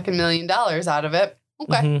gets a fucking $1 million out of it.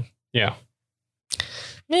 Okay. Mm-hmm. Yeah.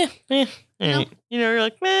 No. You're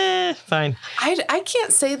like, fine. I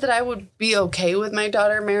can't say that I would be okay with my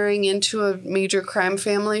daughter marrying into a major crime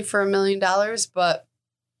family for $1 million, but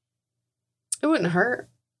it wouldn't hurt.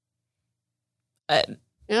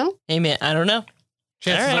 Hey, man, I don't know.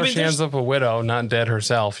 Chances All right. are I mean, she ends up a widow, not dead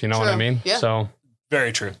herself. You know what I True. mean? Yeah. So,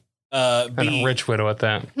 Very true. and a rich widow at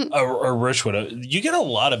that. A rich widow. You get a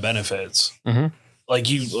lot of benefits. Mm-hmm. Like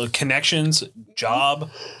connections, job,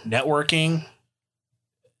 networking,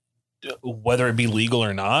 whether it be legal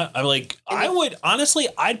or not. I'm like,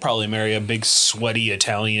 I'd probably marry a big sweaty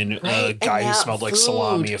Italian Right, guy and who that smelled like food.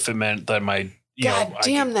 salami if it meant that my, God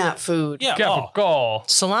damn that food. Yeah. Capital.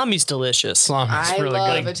 Salami's delicious. Salami's I really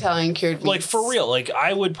love good. Italian cured meats. Like for real, like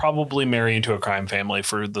I would probably marry into a crime family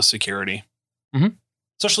for the security. Mhm.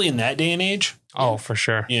 Especially in that day and age. Oh, for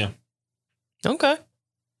sure. Yeah. Okay.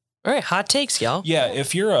 All right. Hot takes, y'all. Yeah.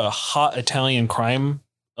 If you're a hot Italian crime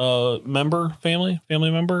family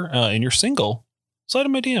member, and you're single, slide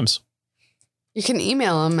in my DMs. You can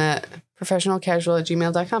email them at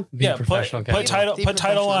professionalcasual@gmail.com. The professional put casual.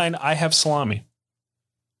 title line, I have salami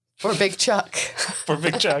Or Big Chuck. for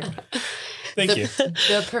Big Chuck. Thank you.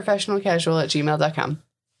 The professionalcasual@gmail.com.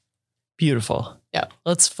 Beautiful. Yeah.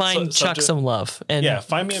 Let's find So Chuck just- some love and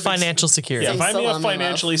find me a big- financial security. Yeah, Say find me a salami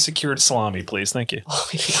financially secured salami, please. Thank you. Oh,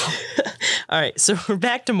 yeah. All right, so we're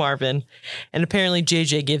back to Marvin, and apparently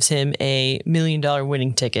JJ gives him a $1 million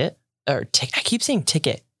winning ticket, I keep saying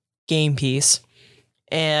ticket, game piece,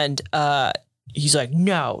 and he's like,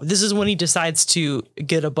 no. This is when he decides to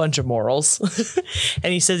get a bunch of morals,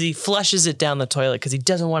 and he says he flushes it down the toilet because he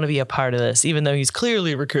doesn't want to be a part of this, even though he's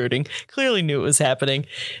clearly recruiting, clearly knew it was happening,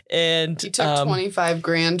 and He took 25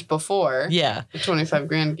 grand before. yeah. The 25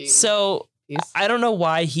 grand game. So piece. I don't know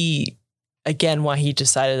why he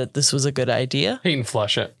decided that this was a good idea. He can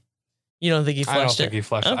flush it. You don't think he I don't flushed think it? he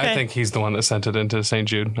flushed it. Okay. I think he's the one that sent it into St.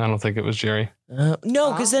 Jude. I don't think it was Jerry. No,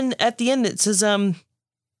 because then at the end it says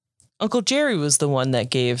Uncle Jerry was the one that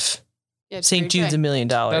gave Yeah, St. Jude's $1 million.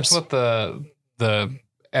 That's what the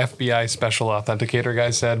FBI special authenticator guy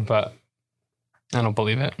said, but I don't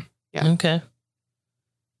believe it. Yeah. Okay.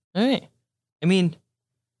 All right. I mean,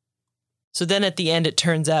 so then at the end it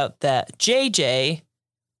turns out that JJ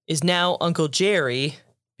is now Uncle Jerry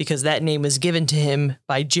because that name was given to him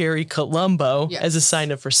by Jerry Colombo Yes. as a sign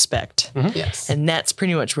of respect. Yes. And that's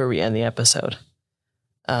pretty much where we end the episode.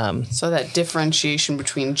 So that differentiation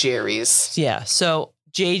between Jerry's. Yeah. So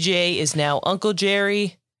JJ is now Uncle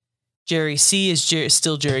Jerry. Jerry C is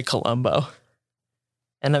still Jerry Colombo.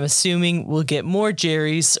 And I'm assuming we'll get more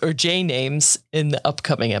Jerry's or J names in the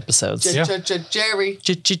upcoming episodes. Jerry.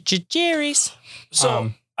 Jerry's.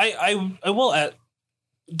 So I will add,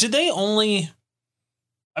 did they only,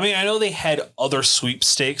 I mean, I know they had other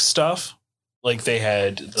sweepstakes stuff. Like they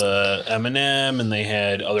had the M&M and they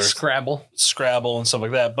had other Scrabble and stuff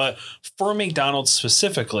like that. But for McDonald's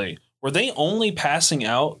specifically, were they only passing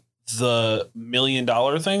out the $1 million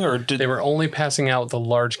thing, or did they were only passing out the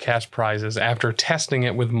large cash prizes after testing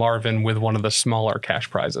it with Marvin with one of the smaller cash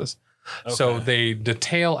prizes. Okay. So they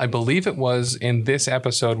detail, I believe it was in this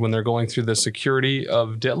episode when they're going through the security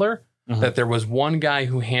of Dittler, that there was one guy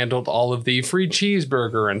who handled all of the free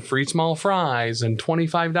cheeseburger and free small fries and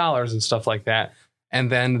 $25 and stuff like that.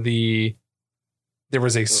 And then there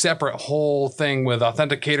was a separate whole thing with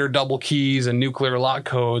authenticator double keys and nuclear lock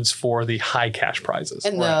codes for the high cash prizes.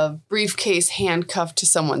 And the briefcase handcuffed to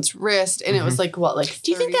someone's wrist. And it was like, what, like,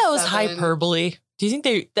 Do you think that was 37? hyperbole? Do you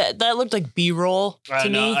think that looked like B-roll to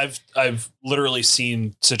me? I've literally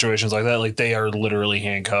seen situations like that. Like they are literally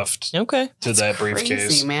handcuffed Okay. to that briefcase.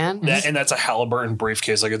 Crazy, man. And that's a Halliburton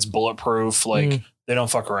briefcase. Like it's bulletproof. Like they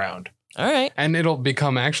don't fuck around. All right. And it'll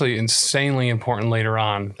become actually insanely important later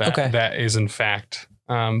on that Okay. that is in fact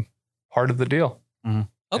part of the deal. And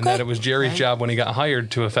Okay. that it was Jerry's job when he got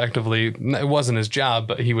hired to effectively, it wasn't his job,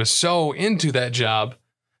 but he was so into that job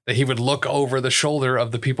that he would look over the shoulder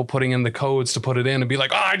of the people putting in the codes to put it in and be like,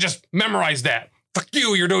 oh, I just memorized that. Fuck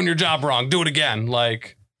you, you're doing your job wrong. Do it again.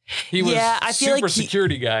 Like he was I feel super like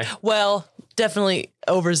security guy. Well, definitely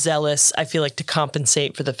overzealous. I feel like to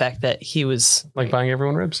compensate for the fact that he was. Like buying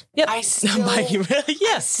everyone ribs. Yep. I still,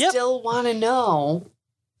 yes. Yep. still want to know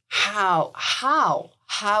how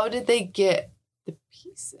did they get the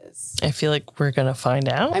pieces? I feel like we're gonna find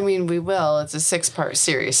out. I mean, we will. It's a 6-part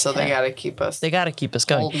series, so they got to keep us They got to keep us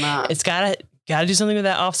going. holding on. It's gotta do something with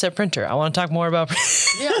that offset printer. I want to talk more about.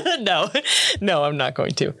 Yeah. No, I'm not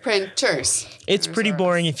going to. Printers. It's pretty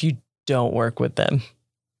boring if you don't work with them.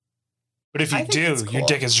 But if I you think do, it's your cool.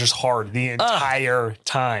 dick is just hard the entire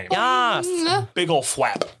time. Yes. Big old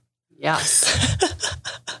flap. Yes.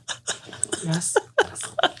 Yes.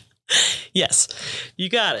 Yes, you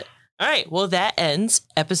got it. All right. Well, that ends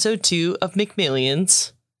episode 2 of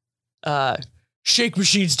McMillions. Shake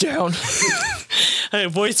machines down. I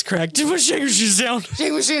had voice cracked. Shake machines down.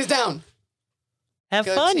 Shake machines down. Have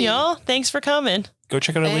Go fun, team. y'all. Thanks for coming. Go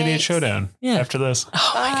check out Elite Eight Thanks. Showdown after this.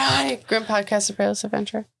 Oh my God. Bye. Grim Podcast, A Perilous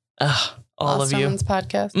Adventure. All Lost of you. Someone's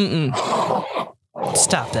Podcast.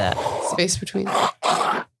 Stop that. Space Between.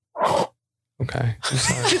 Okay. I'm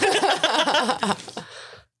sorry.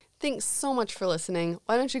 Thanks so much for listening.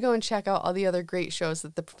 Why don't you go and check out all the other great shows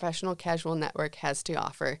that the Professional Casual Network has to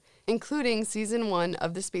offer, including Season 1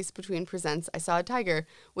 of The Space Between presents I Saw a Tiger,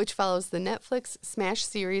 which follows the Netflix smash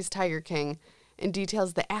series Tiger King and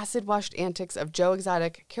details the acid-washed antics of Joe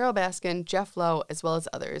Exotic, Carol Baskin, Jeff Lowe, as well as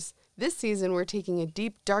others. This season, we're taking a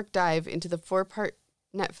deep, dark dive into the 4-part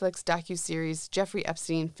Netflix docuseries Jeffrey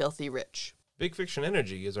Epstein, Filthy Rich. Big Fiction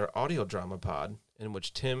Energy is our audio drama pod in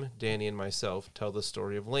which Tim, Danny, and myself tell the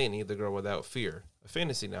story of Lainey, the Girl Without Fear, a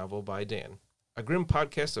fantasy novel by Dan. A Grim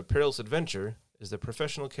Podcast of Perilous Adventure is the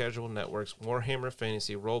Professional Casual Network's Warhammer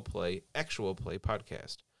Fantasy Roleplay Actual Play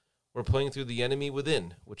podcast. We're playing through The Enemy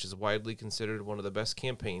Within, which is widely considered one of the best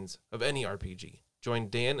campaigns of any RPG. Join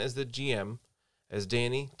Dan as the GM, as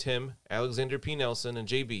Danny, Tim, Alexander P. Nelson, and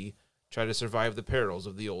JB try to survive the perils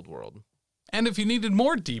of the old world. And if you needed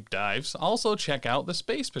more deep dives, also check out The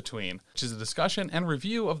Space Between, which is a discussion and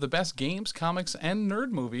review of the best games, comics, and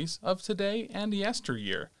nerd movies of today and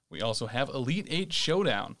yesteryear. We also have Elite 8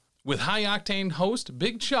 Showdown, with high-octane host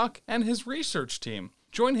Big Chuck and his research team.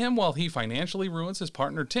 Join him while he financially ruins his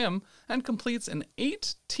partner Tim and completes an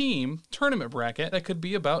 8-team tournament bracket that could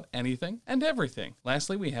be about anything and everything.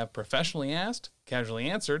 Lastly, we have Professionally Asked, Casually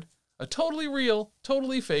Answered, a totally real,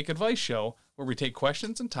 totally fake advice show where we take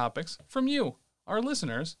questions and topics from you, our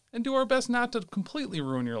listeners, and do our best not to completely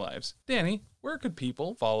ruin your lives. Danny, where could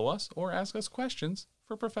people follow us or ask us questions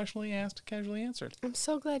for Professionally Asked, Casually Answered? I'm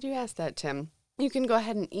so glad you asked that, Tim. You can go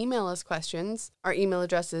ahead and email us questions. Our email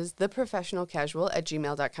address is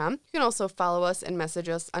theprofessionalcasual@gmail.com. You can also follow us and message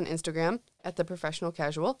us on Instagram at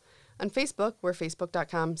theprofessionalcasual. On Facebook, we're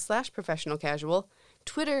facebook.com/professionalcasual.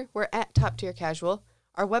 Twitter, we're at Top Tier Casual.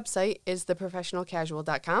 Our website is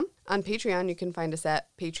theprofessionalcasual.com. On Patreon, you can find us at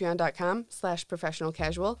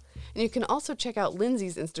patreon.com/professionalcasual. And you can also check out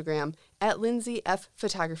Lindsay's Instagram at Lindsay F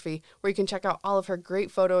Photography, where you can check out all of her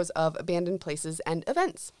great photos of abandoned places and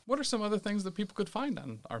events. What are some other things that people could find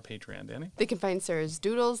on our Patreon, Danny? They can find Sarah's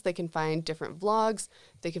doodles. They can find different vlogs.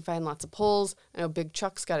 They can find lots of polls. I know Big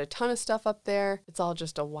Chuck's got a ton of stuff up there. It's all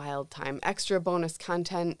just a wild time. Extra bonus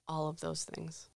content, all of those things.